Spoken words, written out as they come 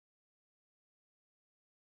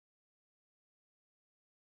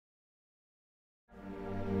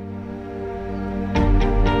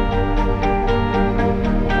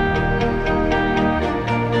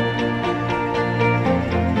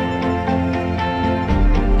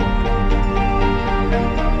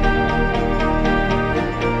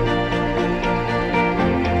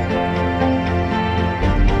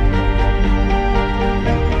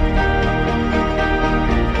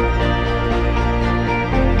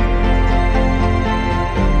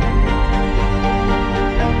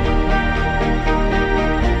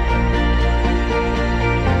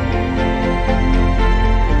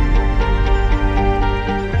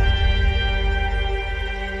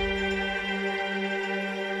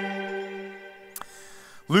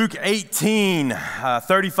Luke 18,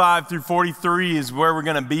 35 through 43 is where we're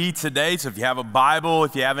going to be today. So if you have a Bible,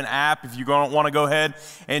 if you have an app, if you don't want to go ahead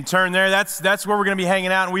and turn there, that's where we're going to be hanging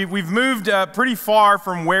out. And we've moved pretty far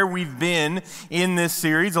from where we've been in this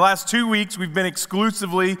series. The last 2 weeks, we've been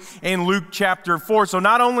exclusively in Luke chapter 4. So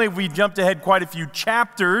not only have we jumped ahead quite a few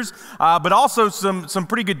chapters, but also some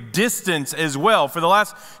pretty good distance as well. For the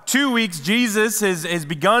last 2 weeks, Jesus has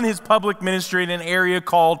begun his public ministry in an area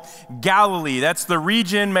called Galilee. That's the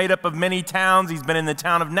region made up of many towns. He's been in the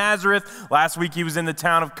town of Nazareth. Last week he was in the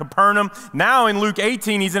town of Capernaum. Now in Luke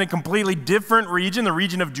 18 he's in a completely different region, the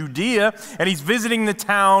region of Judea, and he's visiting the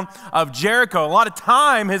town of Jericho. A lot of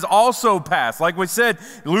time has also passed. Like we said,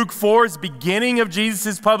 Luke 4 is the beginning of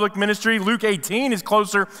Jesus' public ministry. Luke 18 is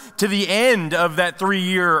closer to the end of that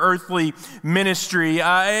 3-year earthly ministry.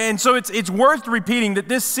 And so it's worth repeating that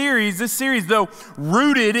this series, though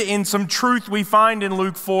rooted in some truth we find in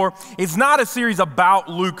Luke 4, is not a series about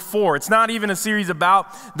Luke 4. It's not even a series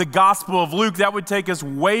about the Gospel of Luke. That would take us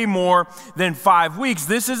way more than 5 weeks.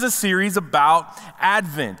 This is a series about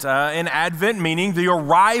Advent. And Advent meaning the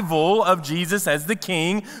arrival of Jesus as the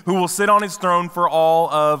King who will sit on his throne for all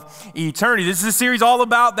of eternity. This is a series all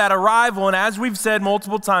about that arrival. And as we've said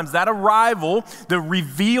multiple times, that arrival, the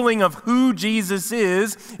revealing of who Jesus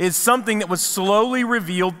is something that was slowly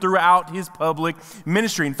revealed throughout his public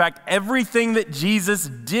ministry. In fact, everything that Jesus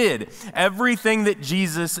did, everything that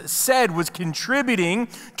Jesus said was contributing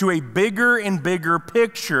to a bigger and bigger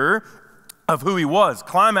picture of who he was,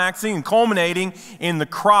 climaxing and culminating in the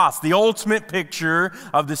cross, the ultimate picture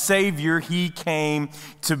of the Savior he came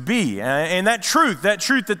to be. And that truth that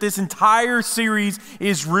this entire series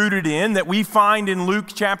is rooted in, that we find in Luke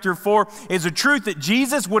chapter 4, is a truth that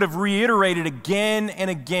Jesus would have reiterated again and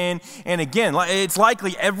again and again. It's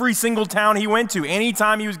likely every single town he went to,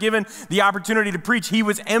 anytime he was given the opportunity to preach, he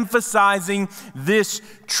was emphasizing this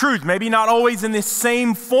truth. Maybe not always in this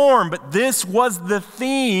same form, but this was the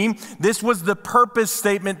theme, this was the purpose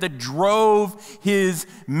statement that drove his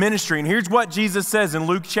ministry. And here's what Jesus says in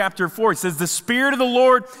Luke chapter 4. He says, "The Spirit of the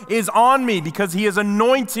Lord is on me because he has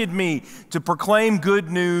anointed me to proclaim good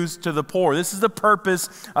news to the poor." This is the purpose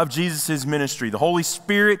of Jesus' ministry. The Holy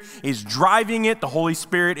Spirit is driving it. The Holy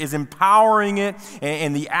Spirit is empowering it.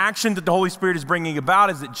 And the action that the Holy Spirit is bringing about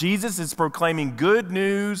is that Jesus is proclaiming good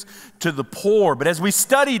news to the poor. But as we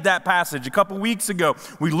studied that passage a couple weeks ago,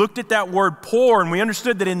 we looked at that word poor and we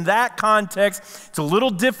understood that in that context, it's a little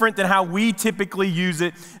different than how we typically use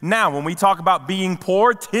it now. When we talk about being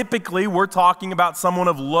poor, typically we're talking about someone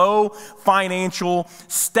of low financial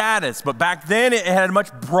status. But back then it had a much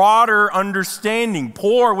broader understanding.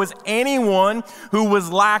 Poor was anyone who was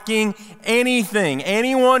lacking anything,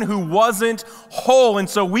 anyone who wasn't whole. And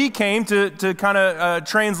so we came to kind of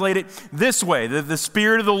translate it this way. The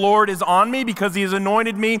Spirit of the Lord is on me because he has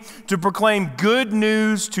anointed me to proclaim good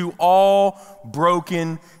news to all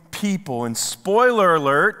broken people. And spoiler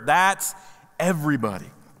alert, that's everybody.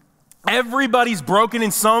 Everybody's broken in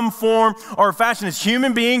some form or fashion. As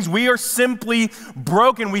human beings, we are simply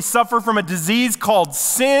broken. We suffer from a disease called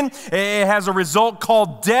sin. It has a result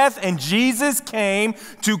called death, and Jesus came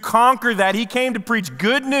to conquer that. He came to preach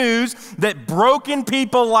good news that broken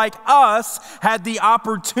people like us had the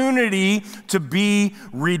opportunity to be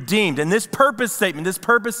redeemed. And this purpose statement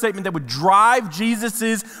that would drive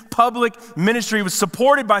Jesus' public ministry was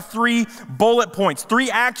supported by 3 bullet points, 3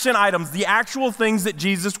 action items, the actual things that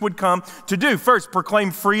Jesus would come to do. First,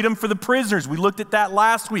 proclaim freedom for the prisoners. We looked at that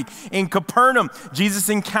last week. In Capernaum, Jesus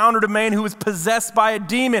encountered a man who was possessed by a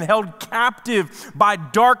demon, held captive by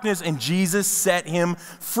darkness, and Jesus set him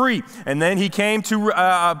free. And then he came to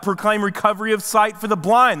proclaim recovery of sight for the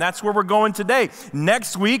blind. That's where we're going today.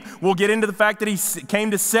 Next week, we'll get into the fact that he came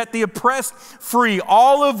to set the oppressed free,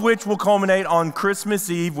 all of which will culminate on Christmas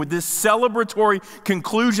Eve with this celebratory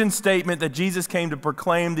conclusion statement that Jesus came to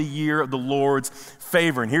proclaim the year of the Lord's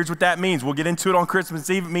favor. And here's what that means. We'll get into it on Christmas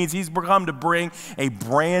Eve. It means he's come to bring a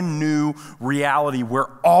brand new reality where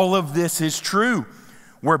all of this is true.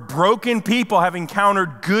 Where broken people have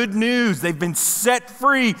encountered good news. They've been set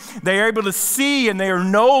free. They are able to see and they are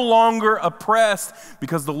no longer oppressed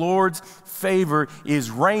because the Lord's favor is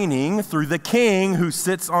reigning through the King who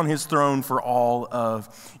sits on his throne for all of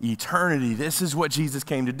eternity. This is what Jesus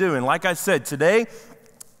came to do. And like I said, today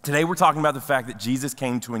Today we're talking about the fact that Jesus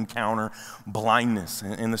came to encounter blindness.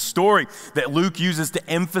 And the story that Luke uses to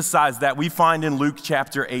emphasize that we find in Luke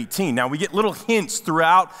chapter 18. Now we get little hints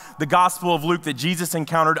throughout the Gospel of Luke that Jesus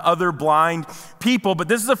encountered other blind people, but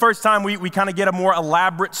this is the first time we kind of get a more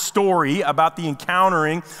elaborate story about the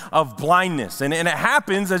encountering of blindness. And it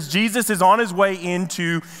happens as Jesus is on his way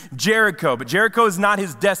into Jericho. But Jericho is not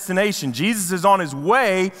his destination. Jesus is on his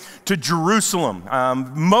way to Jerusalem,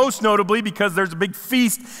 most notably because there's a big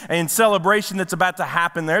feast and celebration that's about to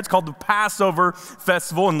happen there. It's called the Passover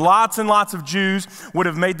Festival, and lots of Jews would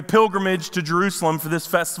have made the pilgrimage to Jerusalem for this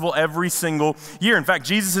festival every single year. In fact,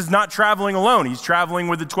 Jesus is not traveling alone. He's traveling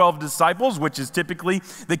with the 12 disciples, which is typically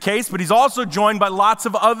the case, but he's also joined by lots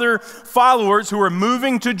of other followers who are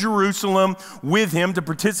moving to Jerusalem with him to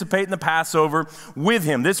participate in the Passover with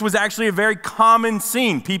him. This was actually a very common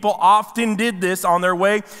scene. People often did this on their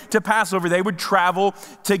way to Passover. They would travel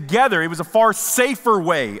together. It was a far safer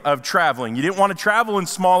way of traveling. You didn't want to travel in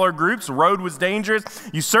smaller groups. The road was dangerous.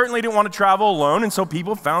 You certainly didn't want to travel alone, and so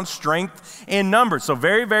people found strength in numbers. So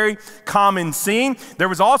very common scene. There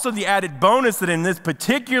was also the added bonus that in this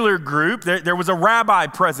particular group, there was a rabbi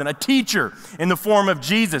present, a teacher in the form of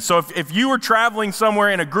Jesus. So if you were traveling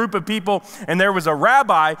somewhere in a group of people and there was a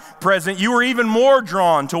rabbi present, you were even more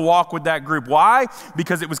drawn to walk with that group. Why?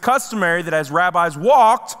 Because it was customary that as rabbis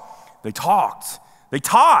walked, they talked. They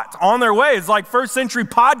taught on their way. It's like first century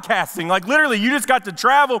podcasting. Like literally, you just got to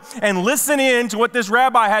travel and listen in to what this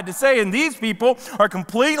rabbi had to say. And these people are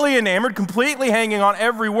completely enamored, completely hanging on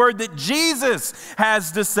every word that Jesus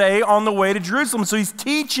has to say on the way to Jerusalem. So he's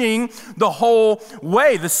teaching the whole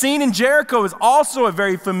way. The scene in Jericho is also a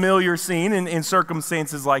very familiar scene in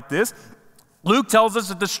circumstances like this. Luke tells us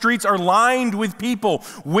that the streets are lined with people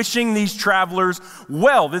wishing these travelers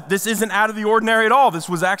well. This isn't out of the ordinary at all. This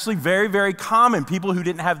was actually very common. People who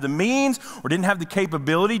didn't have the means or didn't have the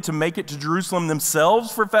capability to make it to Jerusalem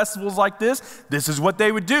themselves for festivals like this is what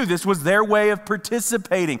they would do. This was their way of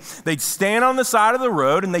participating. They'd stand on the side of the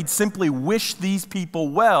road and they'd simply wish these people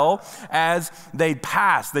well as they'd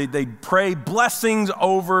pass. They'd pray blessings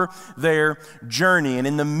over their journey. And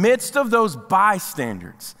in the midst of those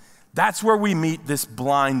bystanders, that's where we meet this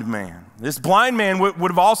blind man. This blind man would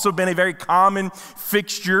have also been a very common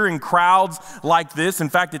fixture in crowds like this. In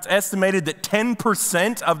fact, it's estimated that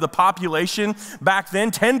 10% of the population back then,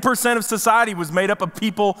 10% of society was made up of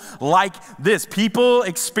people like this. People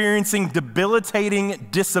experiencing debilitating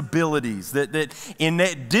disabilities that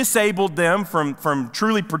disabled them from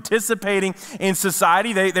truly participating in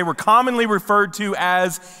society. They were commonly referred to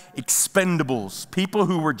as expendables, people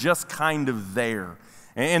who were just kind of there.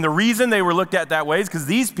 And the reason they were looked at that way is because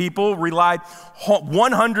these people relied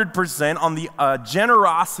 100% on the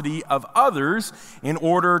generosity of others in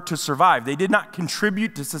order to survive. They did not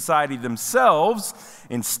contribute to society themselves.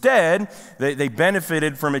 Instead, they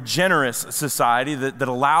benefited from a generous society that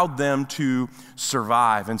allowed them to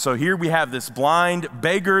survive. And so here we have this blind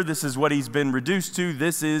beggar. This is what he's been reduced to.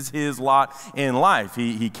 This is his lot in life.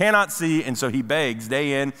 He cannot see, and so he begs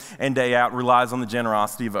day in and day out, relies on the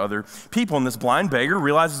generosity of other people. And this blind beggar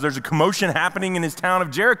realizes there's a commotion happening in his town of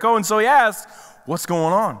Jericho, and so he asks, what's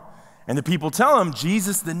going on? And the people tell him,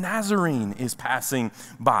 Jesus the Nazarene is passing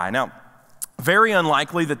by. Now, very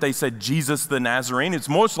unlikely that they said Jesus the Nazarene. It's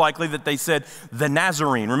most likely that they said the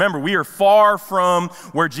Nazarene. Remember, we are far from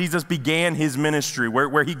where Jesus began his ministry,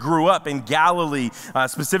 where he grew up in Galilee,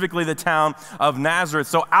 specifically the town of Nazareth.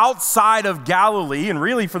 So outside of Galilee, and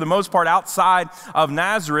really for the most part outside of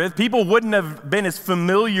Nazareth, people wouldn't have been as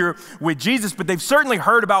familiar with Jesus, but they've certainly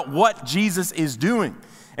heard about what Jesus is doing.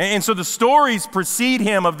 And so the stories precede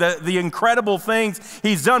him of the incredible things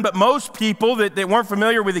he's done. But most people that weren't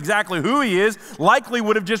familiar with exactly who he is likely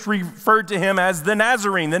would have just referred to him as the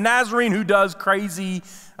Nazarene who does crazy,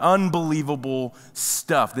 unbelievable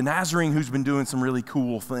stuff. The Nazarene who's been doing some really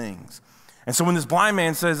cool things. And so when this blind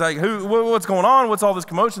man says, like, what's going on? What's all this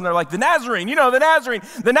commotion? They're like, the Nazarene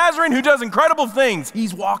the Nazarene who does incredible things.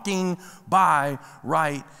 He's walking by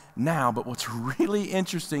right now. But what's really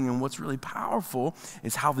interesting and what's really powerful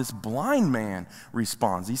is how this blind man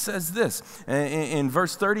responds. He says this in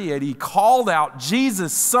verse 38, he called out,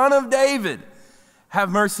 Jesus, Son of David, have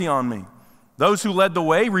mercy on me. Those who led the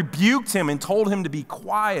way rebuked him and told him to be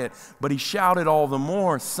quiet, but he shouted all the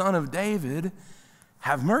more, Son of David,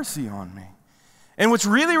 have mercy on me. And what's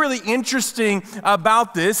really, really interesting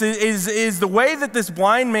about this is the way that this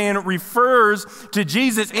blind man refers to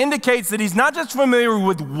Jesus indicates that he's not just familiar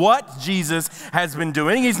with what Jesus has been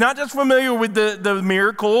doing. He's not just familiar with the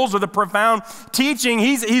miracles or the profound teaching.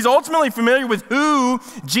 He's ultimately familiar with who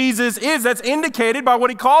Jesus is. That's indicated by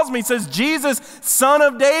what he calls me. He says, Jesus, Son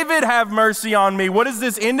of David, have mercy on me. What does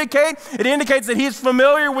this indicate? It indicates that he's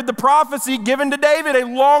familiar with the prophecy given to David a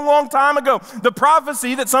long, long time ago. The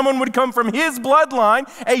prophecy that someone would come from his bloodline,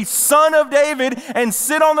 a son of David, and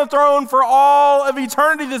sit on the throne for all of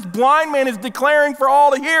eternity. This blind man is declaring for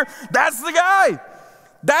all to hear, that's the guy.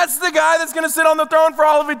 That's the guy that's going to sit on the throne for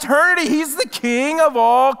all of eternity. He's the King of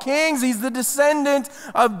all kings. He's the descendant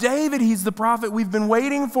of David. He's the prophet we've been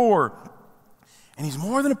waiting for. And he's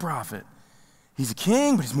more than a prophet. He's a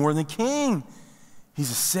king, but he's more than a king.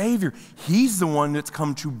 He's a savior. He's the one that's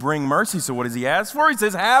come to bring mercy. So what does he ask for? He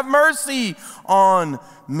says, have mercy on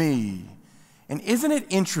me. And isn't it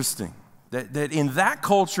interesting that in that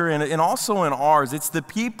culture and also in ours, it's the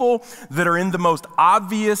people that are in the most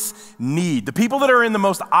obvious need, the people that are in the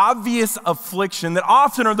most obvious affliction that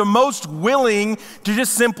often are the most willing to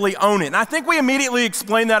just simply own it. And I think we immediately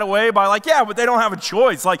explain that away by like, yeah, but they don't have a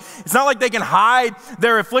choice. Like, it's not like they can hide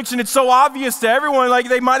their affliction. It's so obvious to everyone, like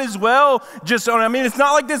they might as well just own it. I mean, it's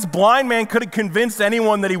not like this blind man could have convinced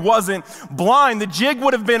anyone that he wasn't blind. The jig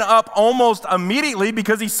would have been up almost immediately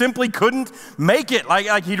because he simply couldn't make it.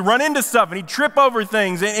 Like he'd run into stuff and he'd trip over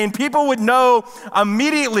things, and people would know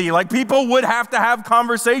immediately. Like, people would have to have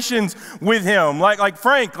conversations with him. Like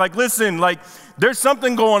Frank, like, listen, like, there's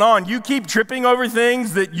something going on. You keep tripping over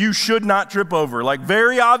things that you should not trip over. Like,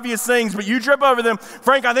 very obvious things, but you trip over them.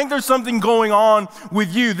 Frank, I think there's something going on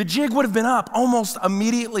with you. The jig would have been up almost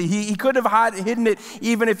immediately. He could have hidden it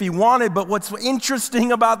even if he wanted, but what's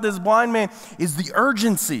interesting about this blind man is the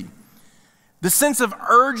urgency. The sense of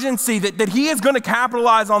urgency that he is going to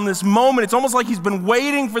capitalize on this moment. It's almost like he's been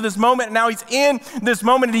waiting for this moment, and now he's in this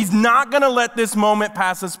moment, and he's not going to let this moment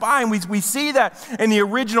pass us by. And we see that in the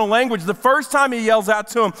original language. The first time he yells out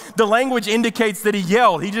to him, the language indicates that he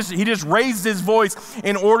yelled. He just raised his voice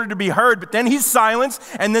in order to be heard. But then he's silenced,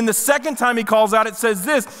 and then the second time he calls out, it says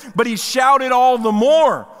this, but he shouted all the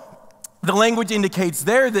more. The language indicates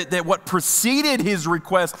there that what preceded his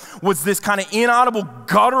request was this kind of inaudible,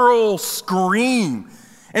 guttural scream.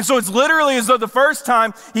 And so it's literally as though the first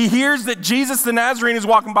time he hears that Jesus the Nazarene is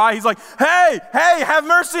walking by, he's like, hey, have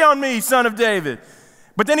mercy on me, son of David.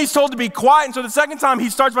 But then he's told to be quiet, and so the second time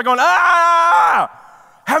he starts by going,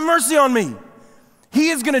 have mercy on me. He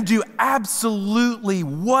is going to do absolutely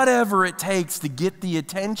whatever it takes to get the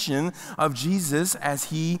attention of Jesus as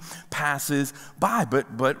he passes by.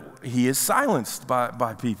 But he is silenced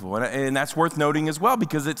by people. And that's worth noting as well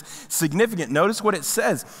because it's significant. Notice what it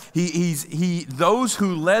says. Those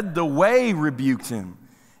who led the way rebuked him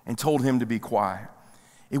and told him to be quiet.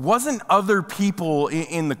 It wasn't other people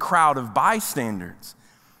in the crowd of bystanders.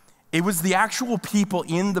 It was the actual people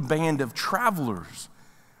in the band of travelers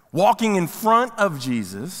walking in front of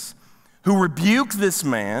Jesus, who rebuke this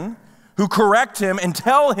man, who correct him and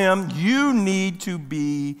tell him, you need to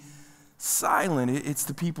be silent. It's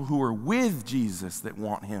the people who are with Jesus that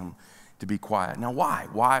want him to be quiet. Now, why?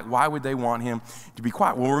 Why would they want him to be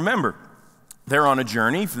quiet? Well, remember, they're on a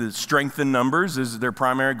journey. The strength in numbers is their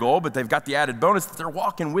primary goal, but they've got the added bonus that they're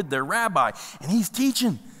walking with their rabbi, and he's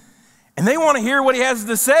teaching. And they want to hear what he has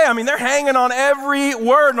to say. I mean, they're hanging on every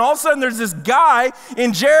word. And all of a sudden, there's this guy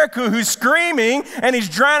in Jericho who's screaming, and he's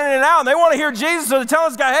drowning it out. And they want to hear Jesus, so they tell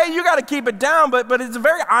this guy, hey, you got to keep it down. But it's a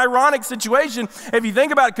very ironic situation if you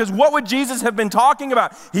think about it, because what would Jesus have been talking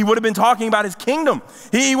about? He would have been talking about his kingdom.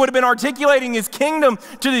 He would have been articulating his kingdom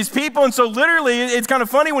to these people. And so literally, it's kind of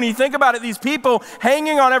funny when you think about it, these people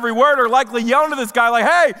hanging on every word are likely yelling to this guy like,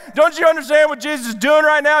 hey, don't you understand what Jesus is doing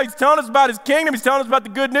right now? He's telling us about his kingdom. He's telling us about the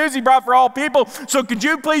good news he brought for all people. So could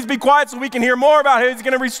you please be quiet so we can hear more about him? He's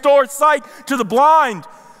going to restore sight to the blind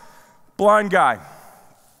guy.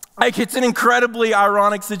 Like, it's an incredibly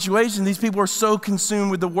ironic situation. These people are so consumed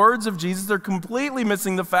with the words of Jesus, they're completely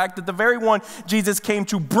missing the fact that the very one Jesus came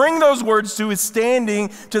to bring those words to is standing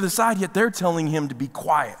to the side, yet they're telling him to be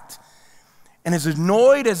quiet. And as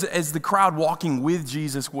annoyed as the crowd walking with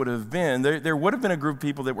Jesus would have been, there would have been a group of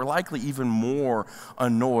people that were likely even more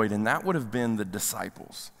annoyed, and that would have been the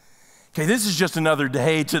disciples. Okay, this is just another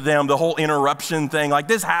day to them, the whole interruption thing. Like,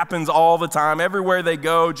 this happens all the time. Everywhere they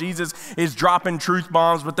go, Jesus is dropping truth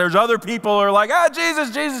bombs, but there's other people who are like,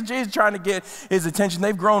 Jesus, trying to get his attention.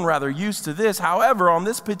 They've grown rather used to this. However, on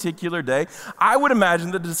this particular day, I would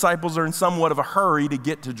imagine the disciples are in somewhat of a hurry to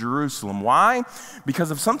get to Jerusalem. Why?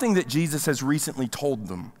 Because of something that Jesus has recently told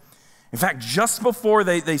them. In fact, just before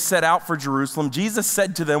they set out for Jerusalem, Jesus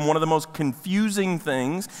said to them one of the most confusing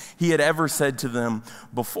things he had ever said to them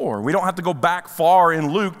before. We don't have to go back far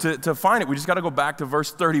in Luke to find it. We just got to go back to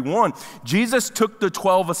verse 31. Jesus took the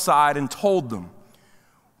 12 aside and told them,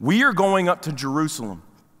 "We are going up to Jerusalem,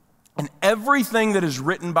 and everything that is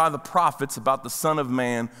written by the prophets about the Son of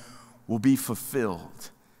Man will be fulfilled.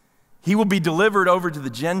 He will be delivered over to the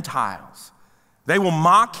Gentiles. They will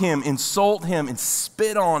mock him, insult him, and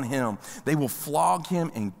spit on him. They will flog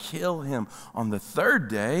him and kill him. On the third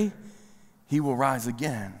day, he will rise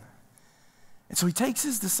again." And so he takes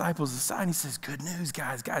his disciples aside and he says, "Good news,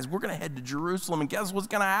 guys, we're going to head to Jerusalem, and guess what's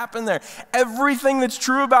going to happen there? Everything that's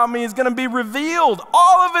true about me is going to be revealed.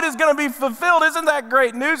 All of it is going to be fulfilled. Isn't that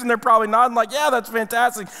great news?" And they're probably nodding like, "Yeah, that's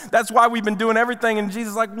fantastic. That's why we've been doing everything." And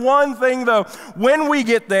Jesus is like, "One thing though, when we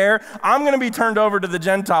get there, I'm going to be turned over to the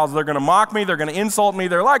Gentiles. They're going to mock me. They're going to insult me.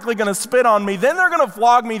 They're likely going to spit on me. Then they're going to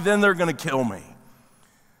flog me. Then they're going to kill me."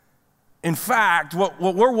 In fact, what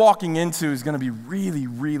we're walking into is going to be really,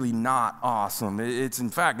 really not awesome. It's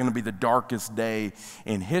in fact going to be the darkest day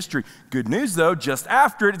in history. Good news though, just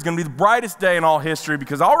after it, it's going to be the brightest day in all history,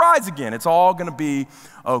 because I'll rise again. It's all going to be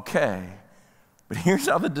okay. But here's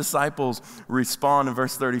how the disciples respond in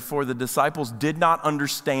verse 34. The disciples did not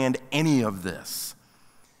understand any of this.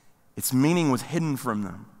 Its meaning was hidden from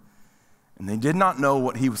them, and they did not know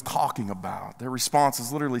what he was talking about. Their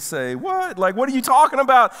responses literally say, "What? Like, what are you talking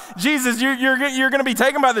about? Jesus, you're going to be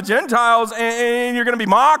taken by the Gentiles, and you're going to be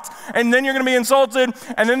mocked, and then you're going to be insulted,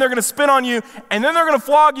 and then they're going to spit on you, and then they're going to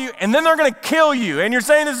flog you, and then they're going to kill you. And you're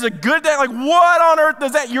saying this is a good day? Like, what on earth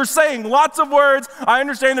does that?" You're saying lots of words. I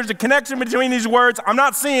understand there's a connection between these words. I'm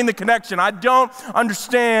not seeing the connection. I don't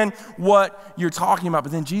understand what you're talking about.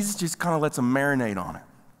 But then Jesus just kind of lets them marinate on it.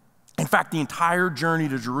 In fact, the entire journey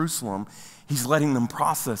to Jerusalem, he's letting them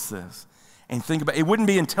process this and think about it. It wouldn't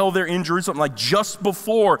be until they're in Jerusalem, like just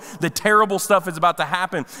before the terrible stuff is about to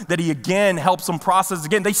happen, that he again helps them process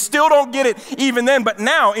again. They still don't get it even then, but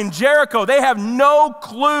now in Jericho, they have no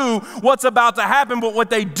clue what's about to happen, but what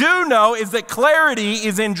they do know is that clarity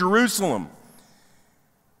is in Jerusalem.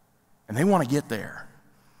 And they want to get there.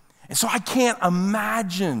 And so I can't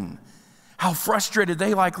imagine how frustrated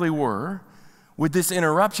they likely were with this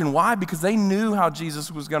interruption. Why? Because they knew how Jesus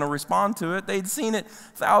was going to respond to it. They'd seen it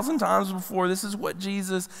 1,000 times before. This is what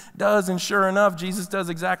Jesus does. And sure enough, Jesus does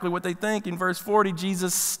exactly what they think. In verse 40,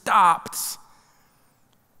 Jesus stopped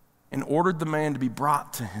and ordered the man to be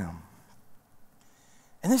brought to him.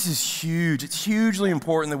 And this is huge. It's hugely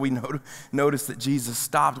important that we notice that Jesus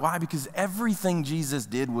stopped. Why? Because everything Jesus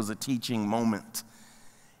did was a teaching moment.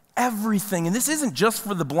 Everything. And this isn't just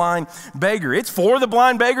for the blind beggar. It's for the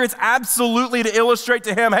blind beggar. It's absolutely to illustrate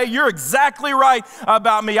to him, hey, you're exactly right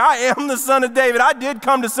about me. I am the Son of David. I did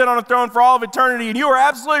come to sit on a throne for all of eternity, and you are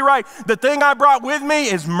absolutely right. The thing I brought with me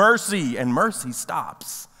is mercy, and mercy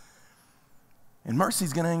stops. And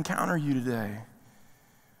mercy's going to encounter you today.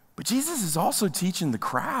 But Jesus is also teaching the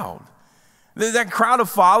crowd. That crowd of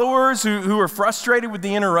followers who are frustrated with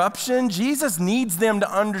the interruption, Jesus needs them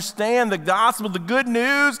to understand the gospel, the good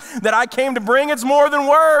news that I came to bring. It's more than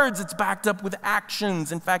words. It's backed up with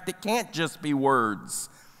actions. In fact, it can't just be words.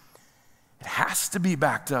 It has to be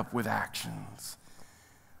backed up with actions.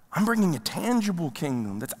 I'm bringing a tangible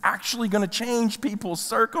kingdom that's actually going to change people's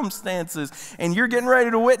circumstances, and you're getting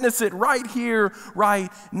ready to witness it right here,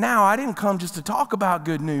 right now. I didn't come just to talk about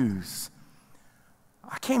good news.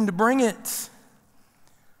 I came to bring it.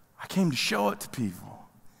 I came to show it to people.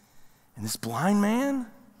 And this blind man,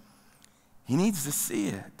 he needs to see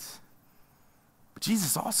it. But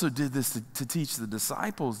Jesus also did this to teach the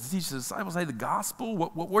disciples, hey, the gospel,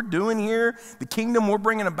 what we're doing here, the kingdom we're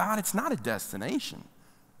bringing about, it's not a destination.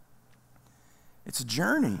 It's a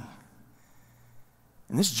journey.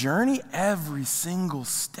 And this journey, every single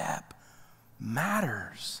step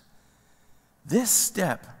matters. This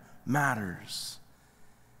step matters.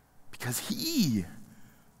 Because he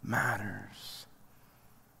matters.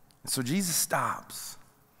 And so Jesus stops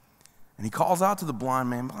and he calls out to the blind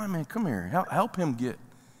man, come here, help him get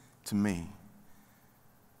to me.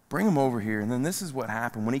 Bring him over here. And then this is what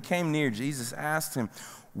happened. When he came near, Jesus asked him,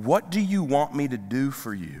 "What do you want me to do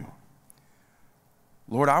for you?"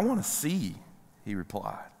 "Lord, I want to see," he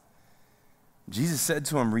replied. Jesus said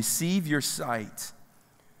to him, "Receive your sight.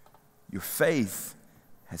 Your faith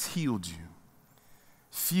has healed you."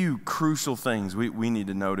 Few crucial things we need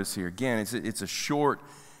to notice here. Again, it's a short,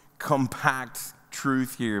 compact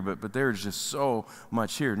truth here, but there's just so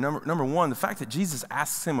much here. Number one, the fact that Jesus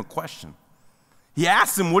asks him a question. He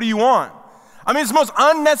asks him, "What do you want?" I mean, it's the most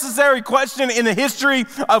unnecessary question in the history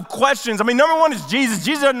of questions. I mean, number one is Jesus.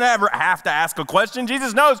 Jesus doesn't ever have to ask a question.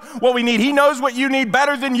 Jesus knows what we need. He knows what you need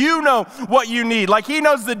better than you know what you need. Like, he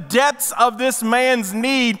knows the depths of this man's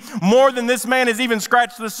need more than this man has even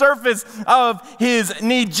scratched the surface of his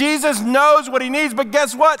need. Jesus knows what he needs, but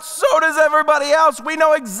guess what? So does everybody else. We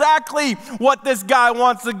know exactly what this guy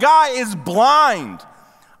wants. The guy is blind.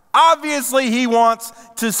 Obviously, he wants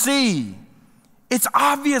to see. It's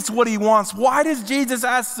obvious what he wants. Why does Jesus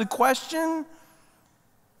ask the question?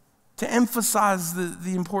 To emphasize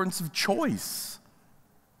the importance of choice.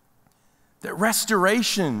 That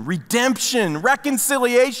restoration, redemption,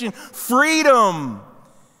 reconciliation, freedom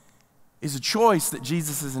is a choice that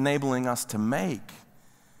Jesus is enabling us to make.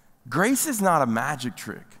 Grace is not a magic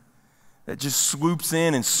trick that just swoops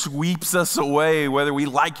in and sweeps us away whether we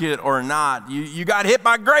like it or not. You got hit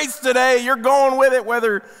by grace today. You're going with it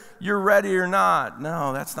whether you're ready or not.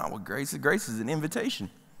 No, that's not what grace is. Grace is an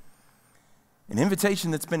invitation. An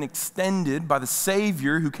invitation that's been extended by the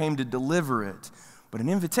Savior who came to deliver it. But an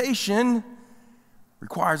invitation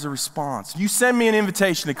requires a response. You send me an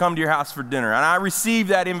invitation to come to your house for dinner, and I receive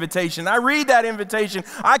that invitation. I read that invitation.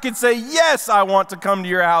 I could say, yes, I want to come to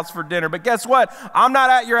your house for dinner. But guess what? I'm not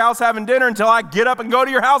at your house having dinner until I get up and go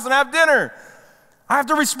to your house and have dinner. I have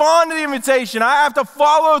to respond to the invitation. I have to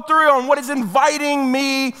follow through on what is inviting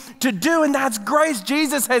me to do, and that's grace.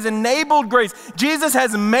 Jesus has enabled grace. Jesus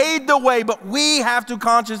has made the way, but we have to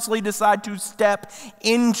consciously decide to step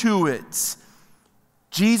into it.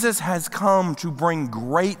 Jesus has come to bring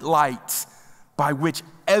great light by which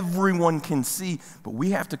everyone can see, but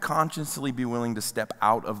we have to consciously be willing to step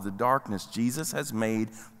out of the darkness. Jesus has made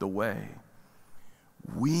the way.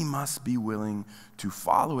 We must be willing to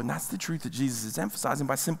follow. And that's the truth that Jesus is emphasizing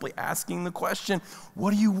by simply asking the question,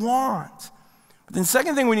 what do you want? But then the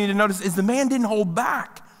second thing we need to notice is the man didn't hold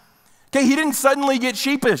back. Okay, he didn't suddenly get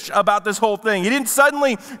sheepish about this whole thing. He didn't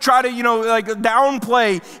suddenly try to,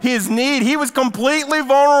 downplay his need. He was completely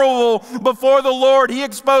vulnerable before the Lord. He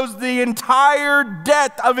exposed the entire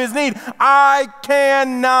depth of his need. I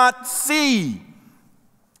cannot see.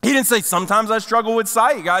 He didn't say, sometimes I struggle with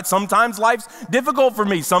sight, God. Sometimes life's difficult for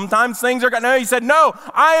me. Sometimes things are... No, he said, no,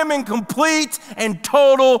 I am in complete and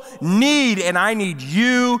total need, and I need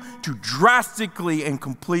you to drastically and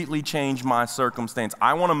completely change my circumstance.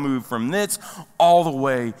 I want to move from this all the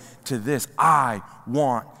way to this. I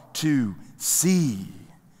want to see.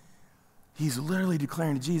 He's literally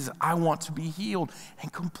declaring to Jesus, I want to be healed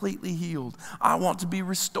and completely healed. I want to be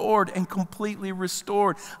restored and completely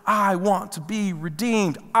restored. I want to be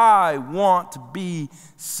redeemed. I want to be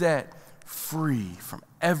set free from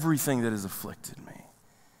everything that has afflicted me.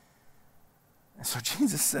 And so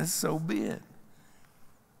Jesus says, so be it.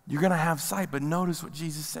 You're going to have sight, but notice what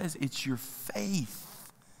Jesus says. It's your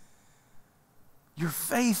faith. Your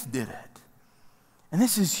faith did it. And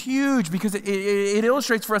this is huge because it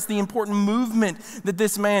illustrates for us the important movement that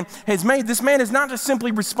this man has made. This man is not just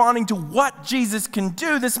simply responding to what Jesus can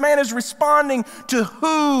do. This man is responding to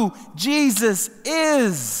who Jesus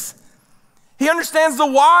is. He understands the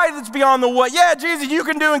why that's beyond the what. Yeah, Jesus, you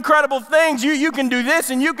can do incredible things. You can do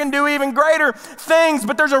this and you can do even greater things,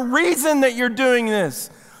 but there's a reason that you're doing this.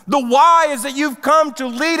 The why is that you've come to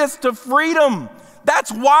lead us to freedom.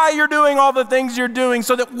 That's why you're doing all the things you're doing,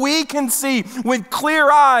 so that we can see with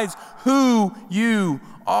clear eyes who you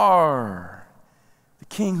are. The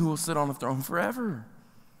King who will sit on the throne forever.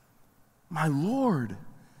 My Lord,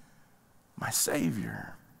 my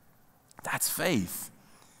Savior. That's faith.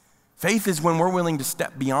 Faith is when we're willing to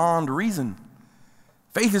step beyond reason.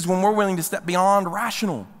 Faith is when we're willing to step beyond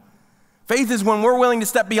rational. Faith is when we're willing to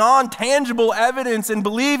step beyond tangible evidence and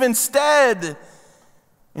believe instead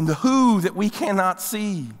in the who that we cannot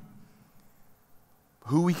see,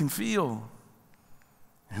 who we can feel,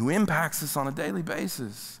 and who impacts us on a daily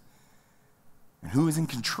basis, and who is in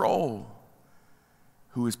control,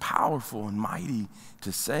 who is powerful and mighty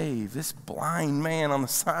to save. This blind man on the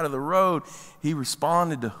side of the road, he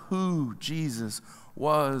responded to who Jesus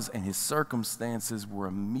was, and his circumstances were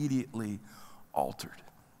immediately altered.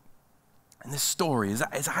 And this story,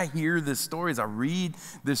 as I hear this story, as I read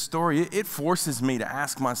this story, it forces me to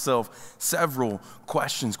ask myself several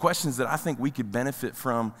questions that I think we could benefit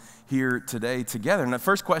from here today together. And the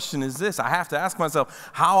first question is this. I have to ask myself,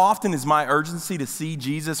 how often is my urgency to see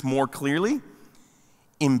Jesus more clearly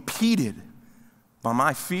impeded by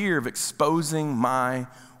my fear of exposing my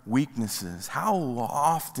weaknesses? How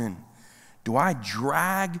often do I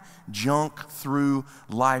drag junk through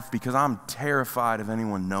life because I'm terrified of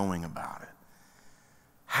anyone knowing about it?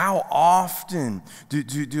 How often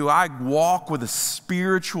do I walk with a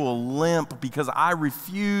spiritual limp because I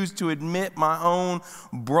refuse to admit my own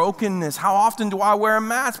brokenness? How often do I wear a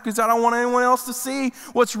mask because I don't want anyone else to see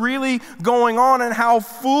what's really going on? And how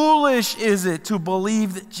foolish is it to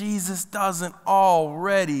believe that Jesus doesn't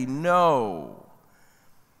already know?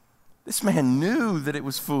 This man knew that it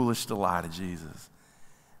was foolish to lie to Jesus.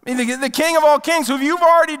 I mean, the King of all kings, who you've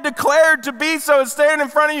already declared to be so, is standing in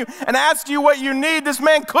front of you and asked you what you need. This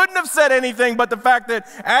man couldn't have said anything but the fact that,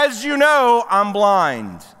 as you know, I'm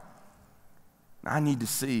blind. I need to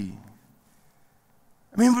see.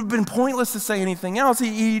 I mean, it would have been pointless to say anything else.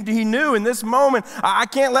 He knew in this moment, I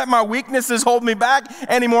can't let my weaknesses hold me back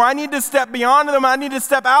anymore. I need to step beyond them. I need to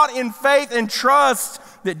step out in faith and trust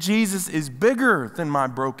that Jesus is bigger than my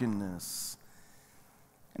brokenness.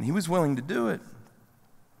 And he was willing to do it.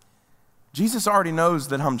 Jesus already knows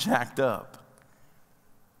that I'm jacked up.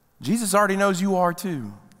 Jesus already knows you are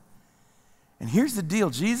too. And here's the deal.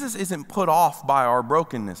 Jesus isn't put off by our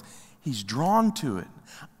brokenness. He's drawn to it.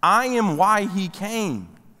 I am why he came.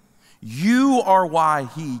 You are why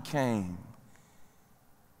he came.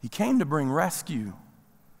 He came to bring rescue.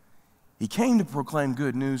 He came to proclaim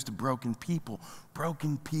good news to broken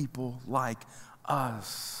people like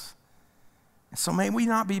us. And so may we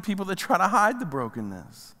not be people that try to hide the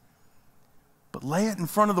brokenness, but lay it in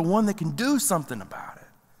front of the one that can do something about it.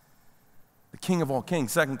 The King of all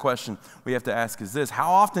kings. Second question we have to ask is this: how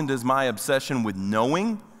often does my obsession with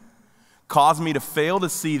knowing cause me to fail to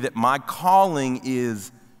see that my calling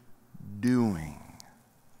is doing?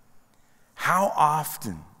 How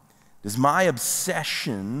often does my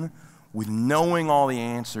obsession with knowing all the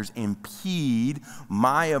answers impede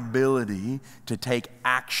my ability to take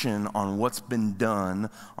action on what's been done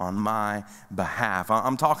on my behalf?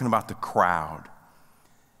 I'm talking about the crowd.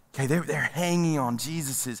 Okay, they're hanging on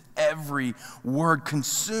Jesus' every word,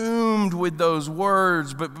 consumed with those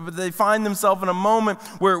words, but they find themselves in a moment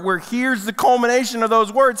where here's the culmination of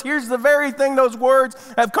those words. Here's the very thing those words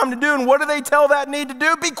have come to do. And what do they tell that need to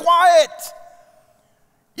do? Be quiet.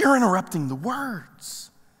 You're interrupting the words.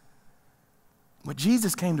 What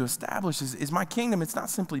Jesus came to establish is my kingdom. It's not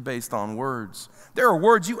simply based on words. There are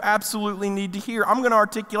words you absolutely need to hear. I'm going to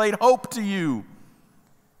articulate hope to you.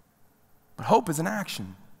 But hope is an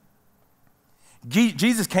action.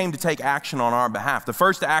 Jesus came to take action on our behalf. The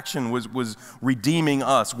first action was redeeming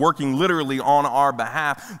us, working literally on our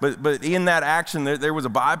behalf. But in that action, there was a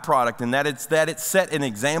byproduct, and that it set an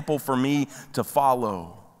example for me to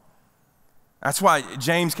follow. That's why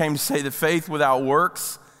James came to say that faith without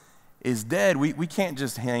works is dead. We can't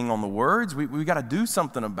just hang on the words. We got to do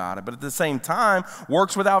something about it. But at the same time,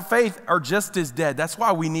 works without faith are just as dead. That's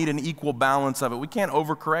why we need an equal balance of it. We can't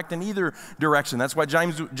overcorrect in either direction. That's why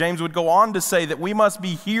James would go on to say that we must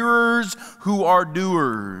be hearers who are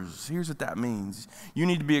doers. Here's what that means. You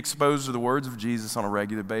need to be exposed to the words of Jesus on a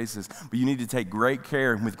regular basis, but you need to take great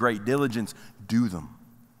care and with great diligence do them.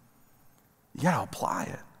 You got to apply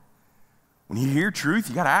it. When you hear truth,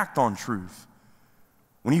 you got to act on truth.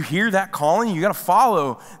 When you hear that calling, you got to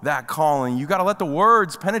follow that calling. You got to let the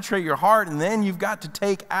words penetrate your heart, and then you've got to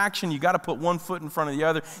take action. You got to put one foot in front of the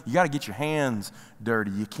other. You got to get your hands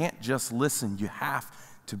dirty. You can't just listen. You have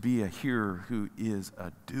to be a hearer who is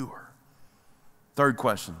a doer. Third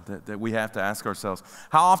question that we have to ask ourselves: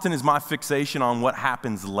 how often is my fixation on what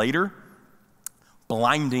happens later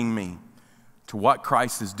blinding me to what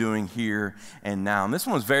Christ is doing here and now? And this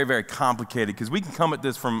one was very, very complicated because we can come at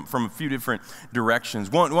this from a few different directions.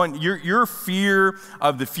 One, your fear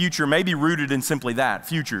of the future may be rooted in simply that,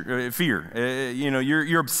 fear.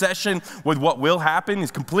 Your obsession with what will happen is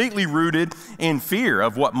completely rooted in fear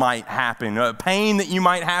of what might happen, pain that you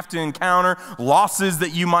might have to encounter, losses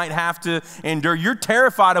that you might have to endure. You're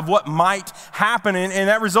terrified of what might happen, and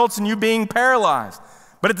that results in you being paralyzed.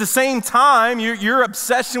 But at the same time, your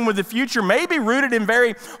obsession with the future may be rooted in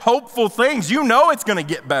very hopeful things. You know it's going to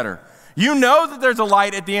get better. You know that there's a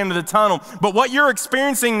light at the end of the tunnel. But what you're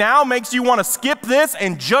experiencing now makes you want to skip this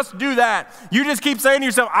and just do that. You just keep saying to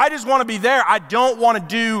yourself, I just want to be there. I don't want to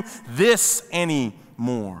do this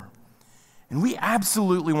anymore. And we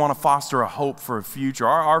absolutely want to foster a hope for a future.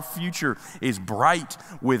 Our future is bright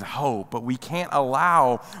with hope, but we can't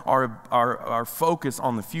allow our focus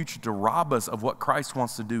on the future to rob us of what Christ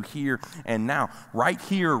wants to do here and now. Right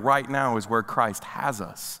here, right now is where Christ has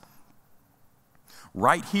us.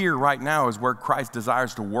 Right here, right now is where Christ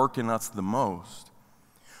desires to work in us the most.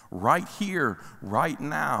 Right here, right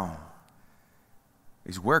now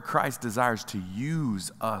is where Christ desires to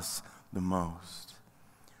use us the most.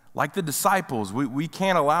 Like the disciples, we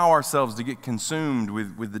can't allow ourselves to get consumed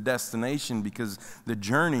with the destination because the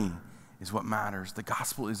journey is what matters. The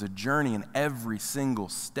gospel is a journey, and every single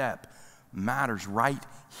step matters. Right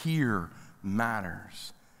here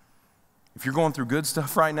matters. If you're going through good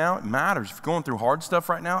stuff right now, it matters. If you're going through hard stuff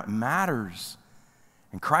right now, it matters.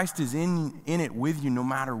 And Christ is in it with you no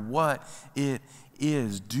matter what it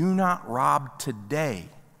is. Do not rob today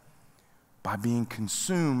by being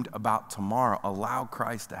consumed about tomorrow. Allow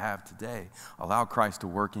Christ to have today. Allow Christ to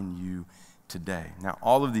work in you today. Now,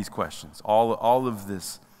 all of these questions, all of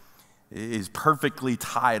this is perfectly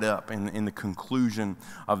tied up in the conclusion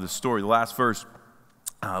of the story. The last verse,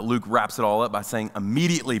 Luke wraps it all up by saying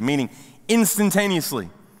immediately, meaning instantaneously.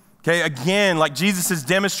 Okay, again, like Jesus has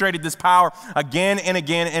demonstrated this power again and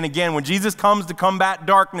again and again. When Jesus comes to combat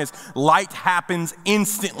darkness, light happens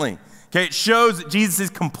instantly. Okay, it shows that Jesus is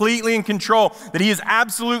completely in control, that he is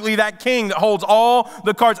absolutely that king that holds all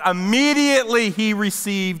the cards. Immediately he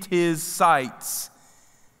received his sight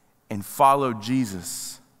and followed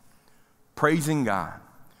Jesus, praising God.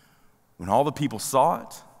 When all the people saw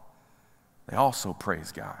it, they also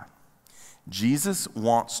praised God. Jesus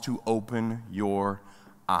wants to open your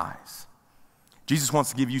eyes. Jesus wants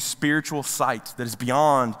to give you spiritual sight that is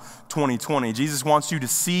beyond 2020. Jesus wants you to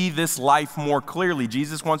see this life more clearly.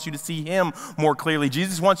 Jesus wants you to see him more clearly.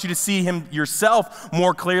 Jesus wants you to see him yourself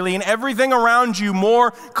more clearly and everything around you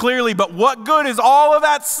more clearly. But what good is all of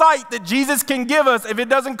that sight that Jesus can give us if it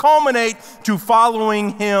doesn't culminate to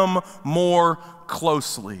following him more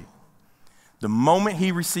closely? The moment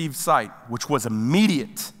he received sight, which was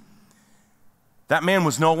immediate, that man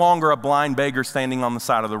was no longer a blind beggar standing on the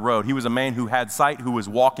side of the road. He was a man who had sight, who was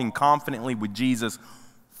walking confidently with Jesus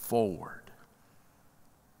forward.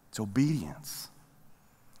 It's obedience.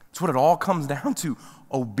 It's what it all comes down to,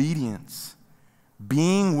 obedience.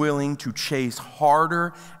 Being willing to chase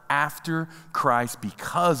harder after Christ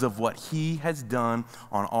because of what he has done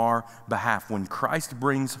on our behalf. When Christ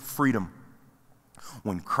brings freedom,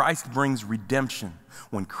 when Christ brings redemption,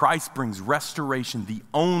 when Christ brings restoration, the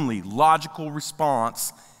only logical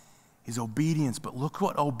response is obedience. But look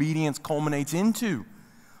what obedience culminates into.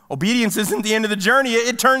 Obedience isn't the end of the journey.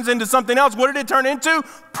 It turns into something else. What did it turn into?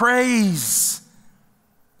 Praise.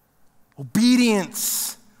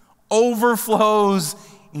 Obedience overflows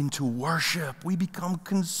into worship. We become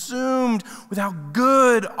consumed with how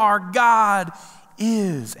good our God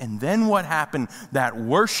is. And then what happened? That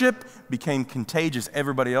worship became contagious.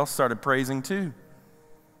 Everybody else started praising too,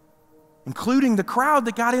 including the crowd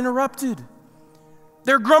that got interrupted.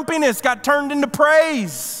 Their grumpiness got turned into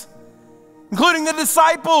praise, including the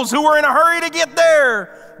disciples who were in a hurry to get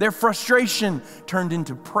there. Their frustration turned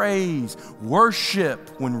into praise. Worship,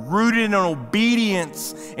 when rooted in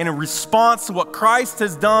obedience and in response to what Christ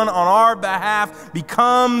has done on our behalf,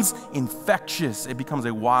 becomes infectious. It becomes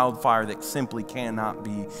a wildfire that simply cannot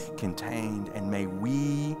be contained. And may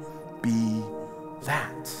we be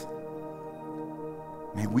that.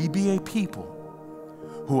 May we be a people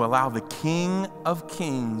who allow the King of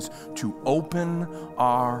Kings to open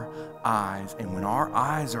our eyes. And when our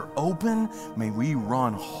eyes are open, may we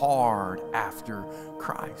run hard after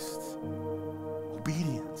Christ.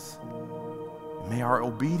 Obedience. May our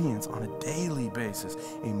obedience on a daily basis,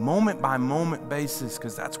 a moment by moment basis,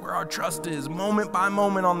 because that's where our trust is, moment by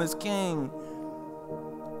moment on this King.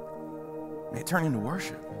 May it turn into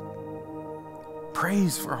worship.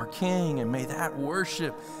 Praise for our King, and may that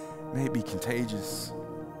worship, may it be contagious.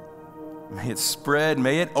 May it spread,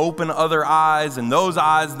 may it open other eyes, and those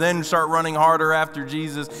eyes then start running harder after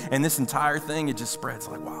Jesus, and this entire thing, it just spreads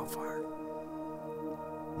like wildfire.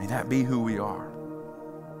 May that be who we are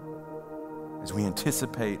as we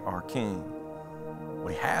anticipate our King,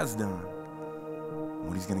 what he has done, and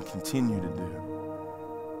what he's going to continue to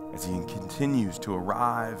do as he continues to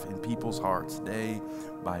arrive in people's hearts day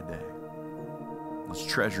by day. Let's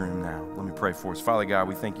treasure him now. Let me pray for us. Father God,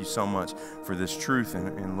 we thank you so much for this truth.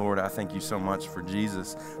 And Lord, I thank you so much for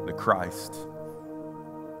Jesus, the Christ,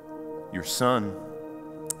 your Son,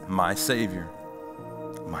 my Savior,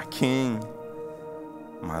 my King,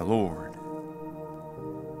 my Lord.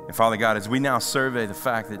 And Father God, as we now survey the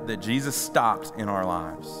fact that Jesus stopped in our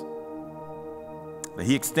lives, that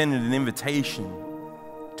he extended an invitation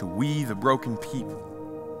to we, the broken people,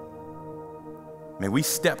 may we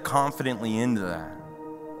step confidently into that.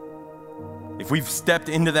 If we've stepped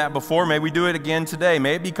into that before, may we do it again today.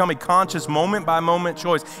 May it become a conscious moment-by-moment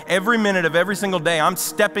choice. Every minute of every single day, I'm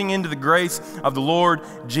stepping into the grace of the Lord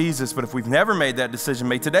Jesus. But if we've never made that decision,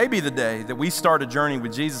 may today be the day that we start a journey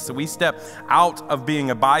with Jesus, that we step out of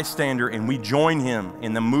being a bystander and we join him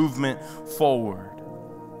in the movement forward.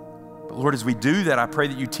 But Lord, as we do that, I pray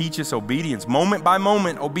that you teach us obedience,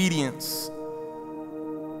 moment-by-moment obedience.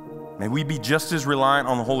 May we be just as reliant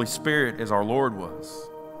on the Holy Spirit as our Lord was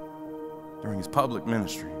during his public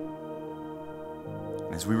ministry.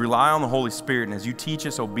 And as we rely on the Holy Spirit, and as you teach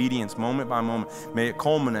us obedience moment by moment, may it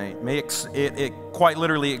culminate, may it quite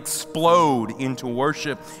literally explode into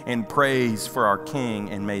worship and praise for our King,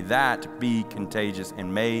 and may that be contagious,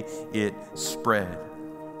 and may it spread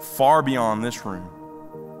far beyond this room.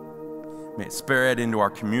 May it spread into our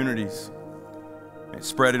communities. May it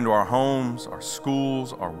spread into our homes, our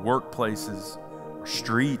schools, our workplaces, our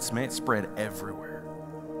streets. May it spread everywhere.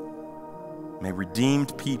 May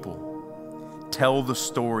redeemed people tell the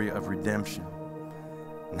story of redemption,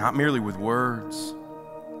 not merely with words,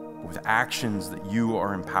 but with actions that you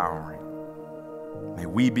are empowering. May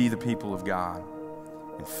we be the people of God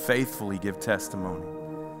and faithfully give testimony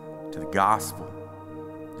to the gospel,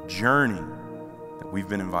 the journey that we've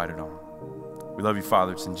been invited on. We love you,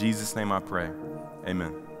 Father. It's in Jesus' name I pray.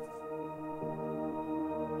 Amen.